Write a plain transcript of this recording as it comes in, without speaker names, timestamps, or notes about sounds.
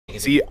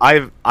See,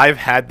 I've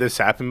had this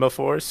happen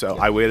before, so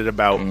I waited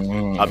about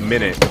a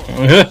minute,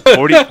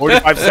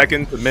 45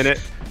 seconds, a minute,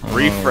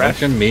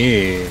 refresh. Look at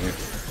me,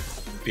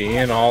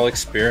 being all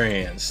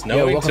experienced,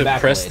 knowing to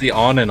press the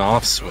on and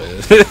off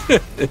switch.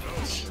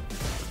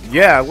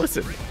 Yeah,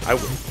 listen, I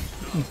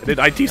did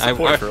IT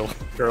support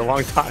for a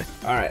long time.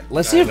 All right,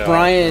 let's see if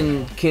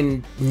Brian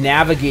can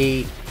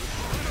navigate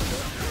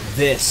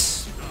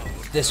this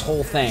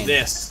whole thing.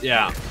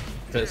 Yeah,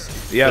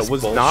 it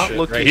was not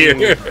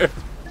looking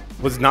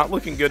was not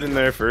looking good in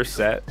their first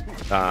set,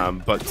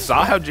 but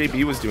saw how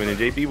JB was doing, and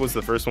JB was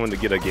the first one to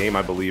get a game,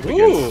 I believe,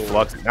 against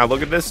Flux. Now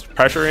look at this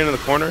pressure in the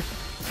corner.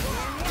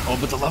 Oh,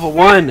 but the level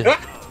 1.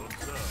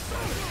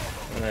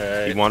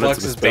 He wanted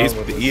some space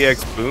with the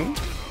EX boom,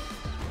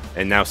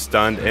 and now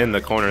stunned in the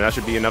corner. That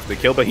should be enough to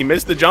kill, but he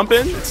missed the jump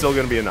in. It's still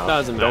gonna be enough.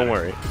 Doesn't matter. Don't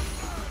worry.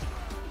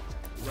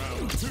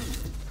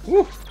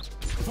 Woo.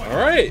 All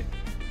right.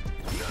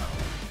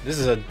 This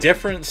is a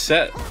different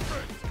set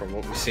from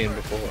what we've seen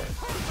before.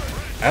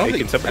 I don't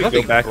think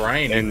go back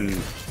Bryan and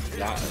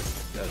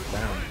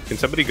can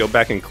somebody go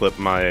back and clip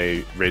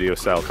my radio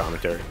style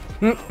commentary?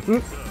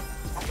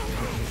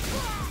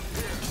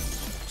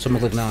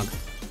 Someone click nog.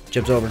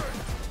 Jib's over.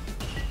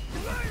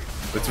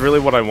 That's really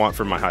what I want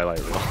for my highlight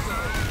reel.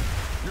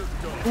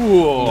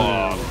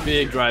 Ooh,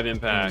 big drive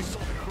impact.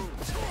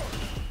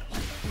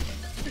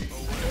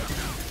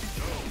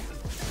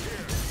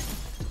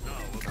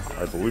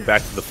 Alright, but we're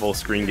back to the full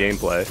screen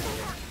gameplay.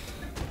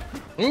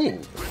 Ooh.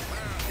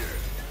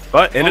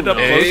 But ended up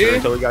closer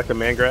until we got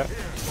command grab.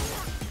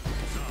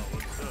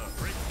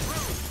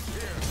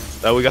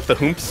 Oh, we got the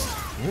hoomps.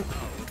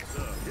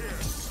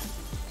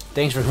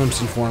 Thanks for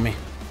hoomsing for me.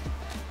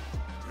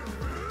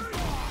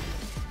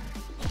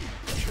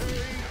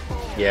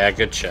 Yeah,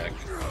 good check.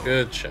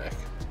 Good check.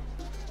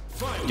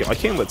 Yo, I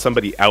can't let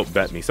somebody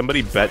outbet me.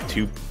 Somebody bet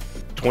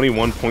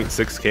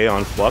 21.6k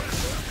on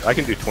Flux. I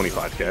can do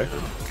 25k.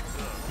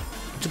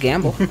 It's a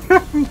gamble.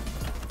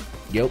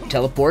 Yo,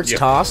 teleports,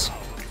 toss.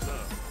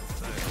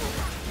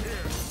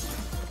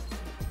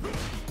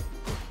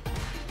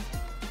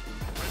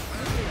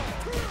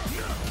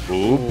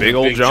 Ooh, big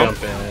old jump.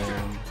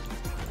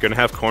 Gonna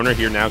have corner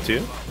here now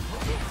too.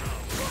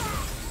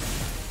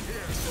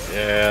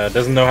 Yeah,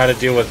 doesn't know how to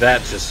deal with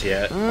that just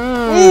yet.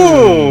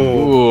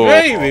 Ooh,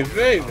 baby.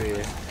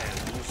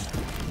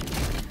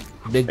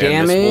 Big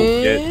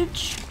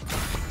damage.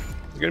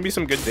 There's gonna be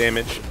some good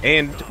damage,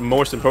 and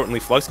most importantly,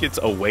 Flux gets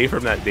away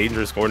from that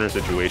dangerous corner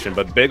situation.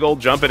 But big old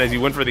jumping as he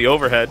went for the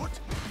overhead.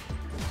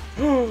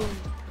 Too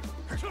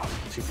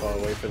far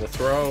away for the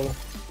throw.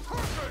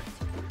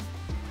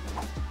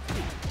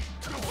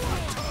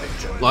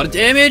 A lot of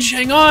damage.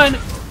 Hang on.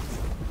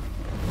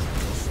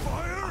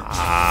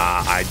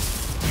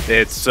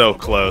 It's so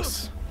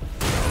close.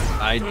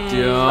 I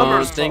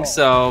don't think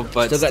so,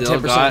 but still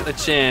got a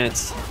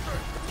chance.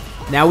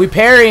 Now we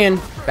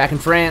parrying. Back in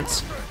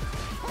France.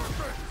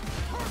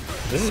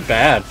 This is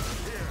bad.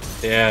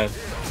 Yeah.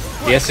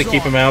 He has to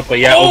keep him out, but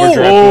yeah,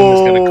 overdrive boom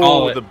is gonna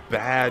call it. The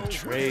bad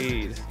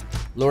trade.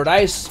 Lord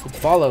Ice with the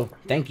follow.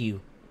 Thank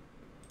you.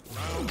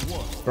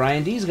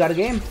 Bryan-D's got a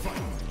game.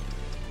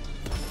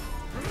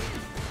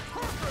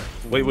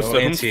 Wait, was the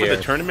hoomst for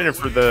the tournament or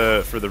for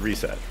the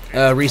reset?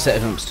 Reset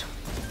hoomst,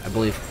 I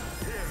believe.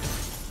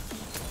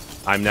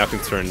 I'm now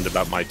concerned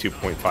about my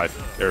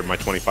 2.5 or my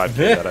 25k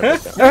that I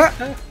put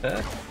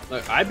down.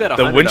 Look, I bet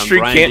the win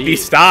streak can't be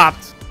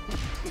stopped.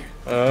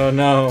 Oh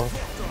no,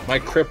 my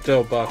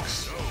crypto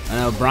bucks. I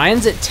know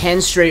Brian's at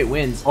 10 straight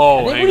wins.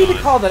 Oh, I think we need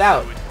to call that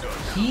out.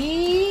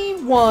 He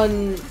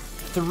won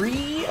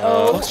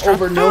 3-0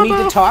 over No Need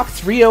to Talk,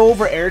 3-0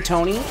 over Air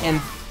Tony, and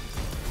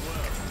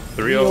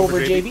 3-0 over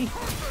JB.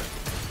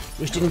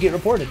 Which didn't get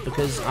reported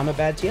because I'm a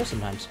bad TF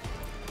sometimes.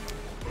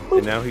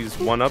 And now he's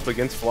one up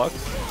against Flux.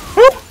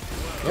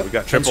 Yep, We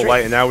got triple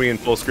light, and now we in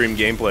full screen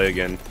gameplay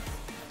again.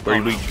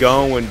 Where we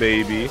going,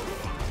 baby?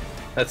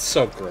 That's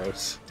so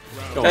gross.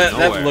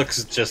 That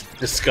looks just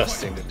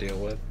disgusting to deal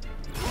with.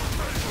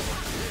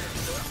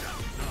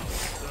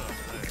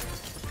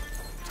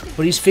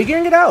 But he's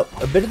figuring it out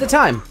a bit at a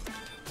time.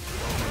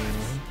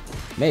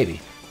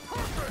 Maybe.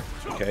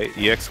 Okay,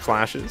 EX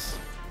clashes.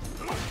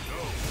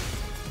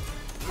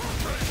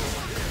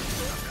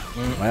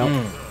 Well,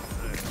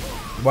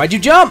 why'd you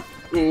jump?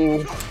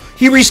 Ooh.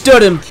 He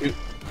restood him.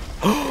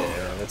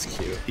 Yeah, that's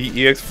cute.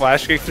 He EX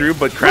flash kick through,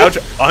 but crouch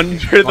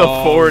under the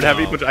forward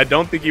heavy punch. I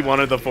don't think he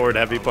wanted the forward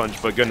heavy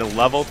punch, but gonna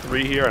level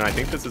 3 here, and I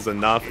think this is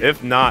enough.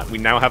 If not, we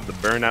now have the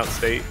burnout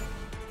state.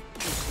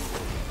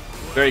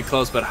 Very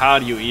close, but how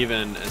do you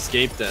even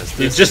escape this?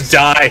 You just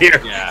die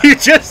here. Yeah. You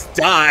just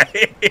die.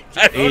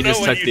 He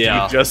just took the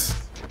L.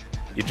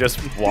 You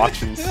just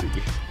watch and see.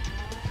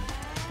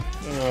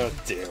 Oh,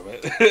 damn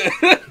it.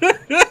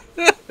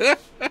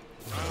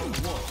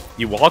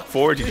 You walk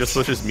forward, you just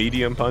pushes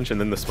medium punch, and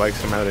then the spikes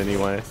come out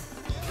anyway.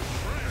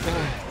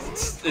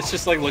 It's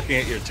just like looking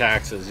at your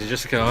taxes. You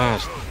just go,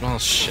 oh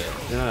shit.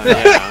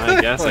 Yeah,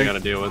 I guess I gotta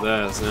deal with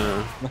this.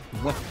 Yeah.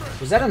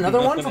 Was that another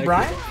one for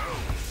Brian?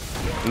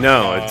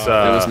 No, it's it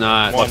was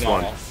not.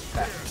 +1.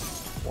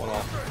 One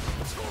off.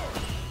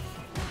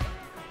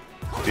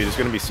 Dude, it's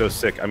gonna be so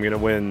sick. I'm gonna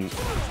win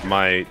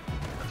my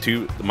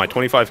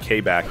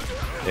 25K back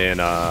in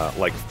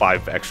like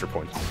 5 extra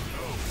points.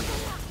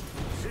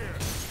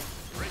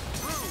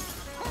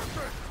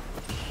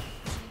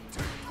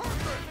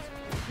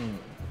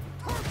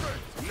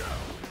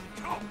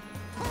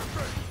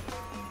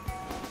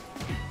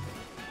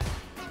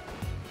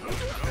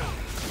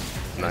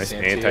 Nice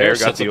anti-air,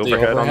 got the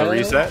overhead on the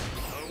reset.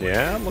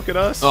 Yeah, look at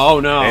us. Oh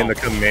no. And the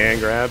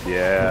command grab,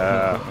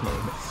 yeah.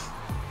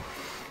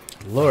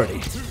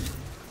 Lordy.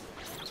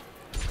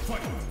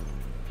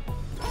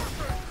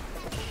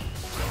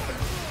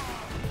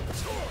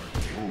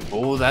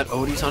 Oh, that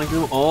OD Sonic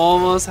Boom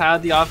almost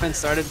had the offense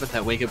started, but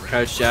that wake up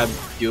crouch jab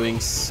doing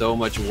so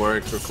much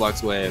work for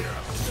FluxWave.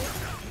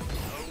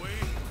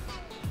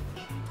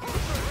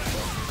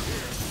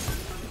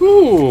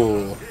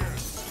 Ooh.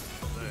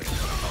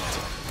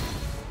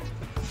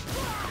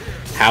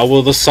 How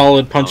will the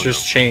solid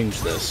punchers change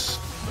this?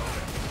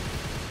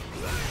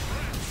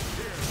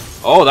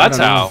 Oh, that's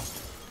how.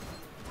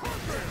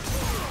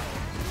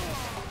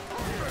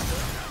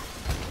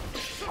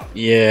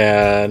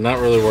 Yeah, not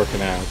really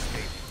working out.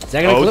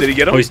 Oh, did he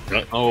get him?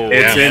 Oh,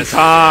 it's in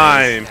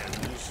time.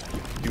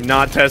 Do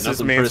not test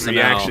this man's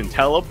reaction.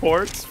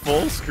 Teleports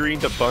full screen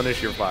to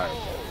punish your fire.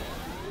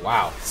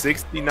 Wow.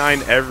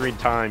 69 every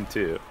time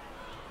too.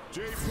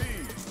 This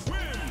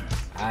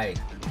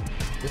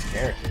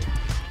character,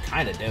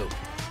 kind of dope.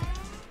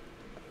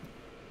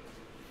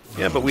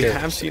 Yeah, but we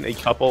have seen a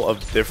couple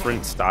of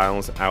different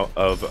styles out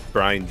of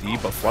Bryan-D,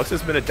 but Flux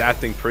has been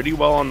adapting pretty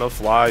well on the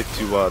fly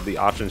to the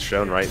options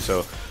shown, right?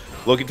 So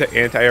looking to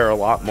anti-air a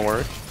lot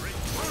more,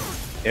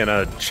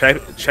 and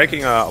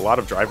checking a lot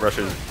of drive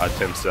rushes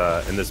attempts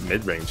in this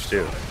mid-range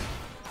too.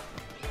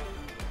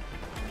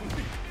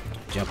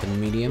 Jumping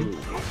medium.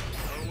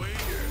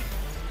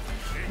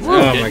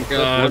 Oh my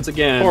god. Once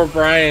again. Poor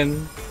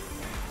Brian.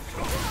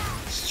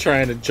 He's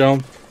trying to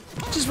jump.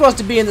 Just wants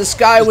to be in the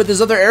sky with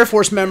his other Air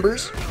Force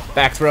members.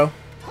 Back throw.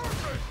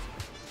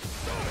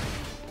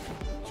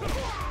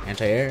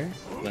 Anti-air.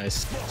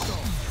 Nice.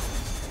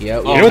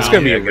 Yep. You know what's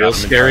going to be real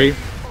scary?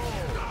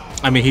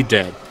 I mean, he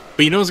dead.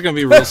 But you know what's going to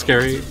be real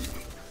scary?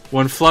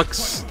 When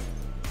Flux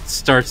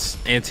starts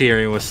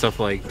anti-airing with stuff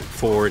like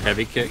forward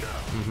heavy kick.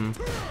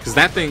 Because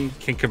that thing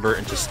can convert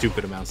into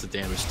stupid amounts of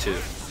damage too.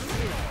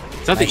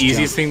 It's not the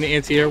easiest thing to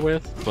anti-air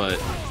with,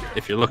 but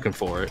if you're looking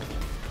for it,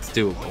 it's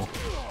doable.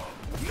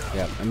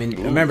 Yeah, I mean,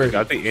 remember,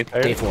 got the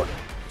anti-air? day 4.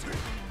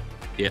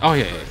 Yeah. Oh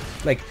yeah.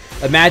 Like,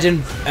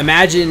 imagine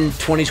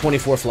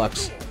 2024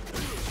 Flux.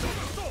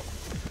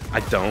 I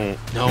don't.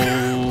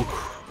 No.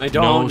 I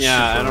don't. No,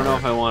 yeah, I don't know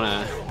if I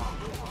want to.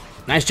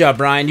 Nice job,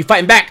 Brian. You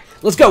fighting back.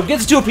 Let's go. Get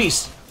the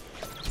 2-piece.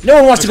 No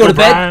one wants to go to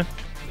bed.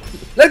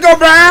 Let's go,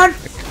 Brian.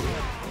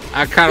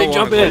 I kind of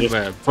want to go to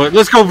bed, but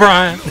let's go,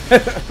 Brian.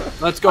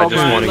 Let's go,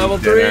 Brian. Level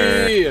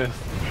 3.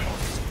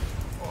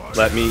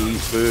 Let me eat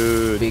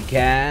food. Big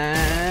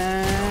cash.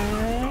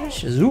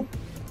 Zoop.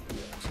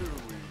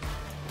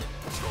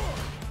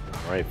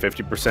 Alright,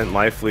 50%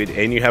 life lead,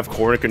 and you have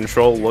corner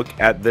control. Look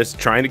at this,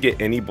 trying to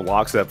get any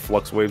blocks that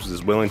FluxWaveZ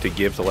is willing to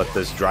give to let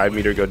this drive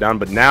meter go down.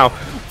 But now,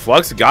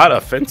 Flux got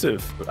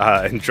offensive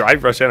and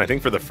drive rush in, I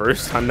think, for the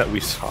first time that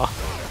we saw.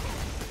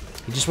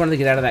 He just wanted to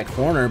get out of that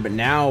corner, but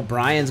now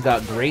Brian's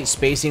got great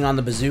spacing on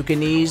the bazooka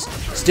knees.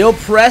 Still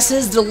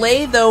presses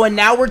delay, though, and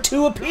now we're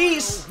 2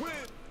 apiece.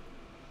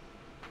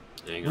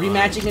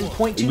 Rematching in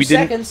 0.2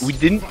 seconds. We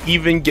didn't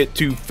even get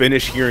to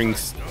finish hearing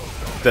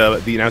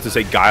the announcer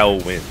say Guile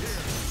wins.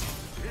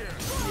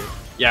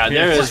 Yeah,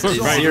 there is 0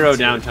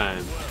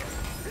 downtime.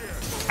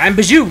 I'm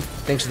Bijou.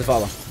 Thanks for the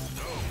follow.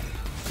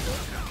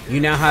 You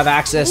now have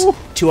access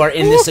to our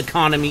In This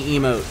Economy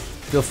emote.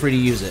 Feel free to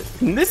use it.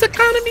 In this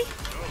economy?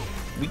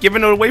 We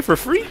giving it away for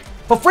free?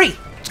 For free.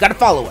 Just gotta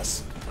follow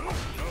us.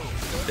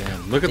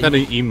 Damn, look at that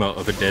emote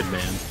of a dead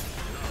man.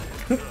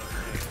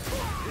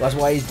 That's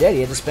why he's dead. He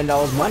had to spend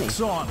all his money.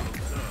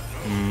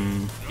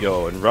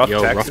 Yo, and Rough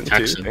Texan,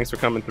 too. Thanks for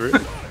coming through.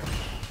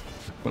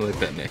 I like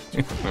that name.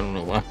 I don't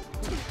know why.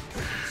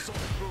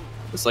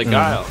 It's like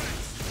Guile.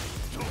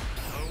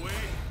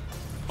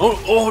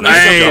 Oh, nice.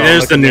 Hey,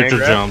 there's the neutral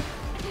jump.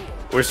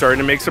 We're starting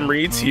to make some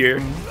reads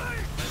here.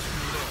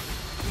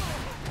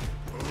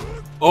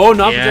 Oh,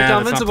 not projectile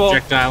invincible. Not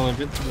projectile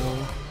invincible.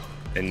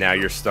 And now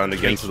you're stunned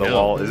against the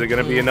wall. Is it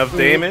going to be enough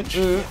damage?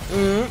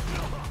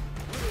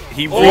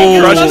 He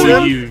re-crushes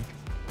him. You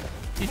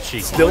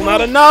Still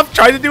not enough.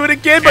 Tried to do it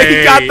again, but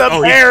he got the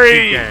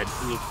parry. He's dead.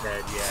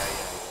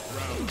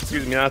 Yeah.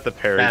 Excuse me, not the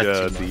parry.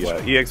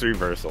 The EX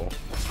reversal.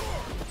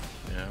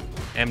 Yeah.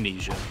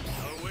 Amnesia.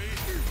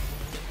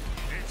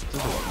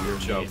 This is a weird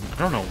joke. I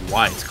don't know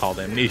why it's called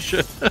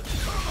amnesia.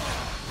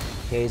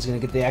 Okay, he's gonna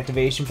get the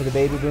activation for the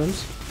baby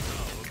booms.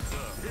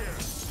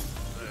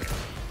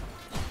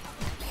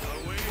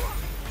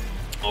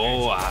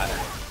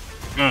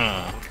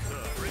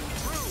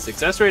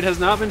 Success rate has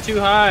not been too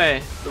high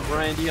for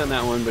Bryan-D on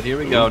that one, but here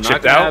we go.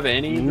 Not gonna have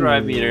any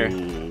drive meter.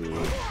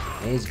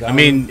 I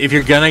mean, if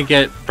you're gonna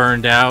get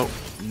burned out,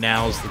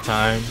 now's the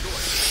time.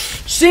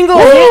 Single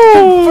hit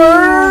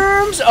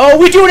confirms. Oh,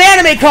 we doing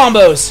anime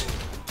combos.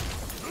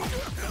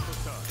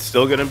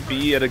 Still gonna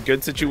be at a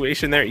good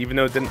situation there, even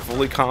though it didn't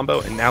fully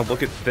combo. And now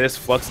look at this.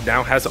 Flux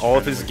now has all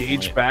of his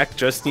gauge back.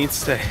 Just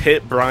needs to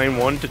hit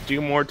Bryan-1 to do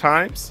more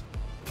times.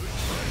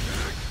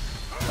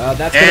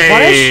 That's gonna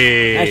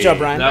punish. Nice job,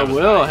 Bryan. That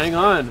will. Hang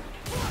on.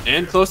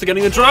 And close to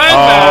getting the drive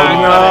back,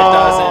 but it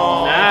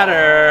doesn't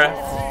matter.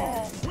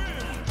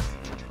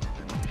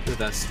 With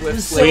that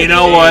swift well, you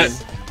know what?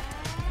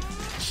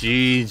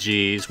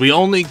 GG's. We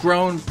only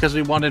grown because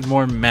we wanted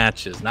more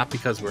matches, not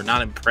because we're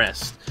not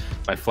impressed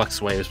by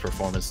FluxWave's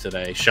performance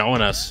today,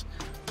 showing us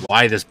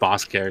why this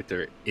boss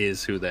character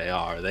is who they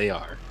are. They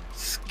are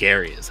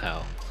scary as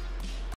hell.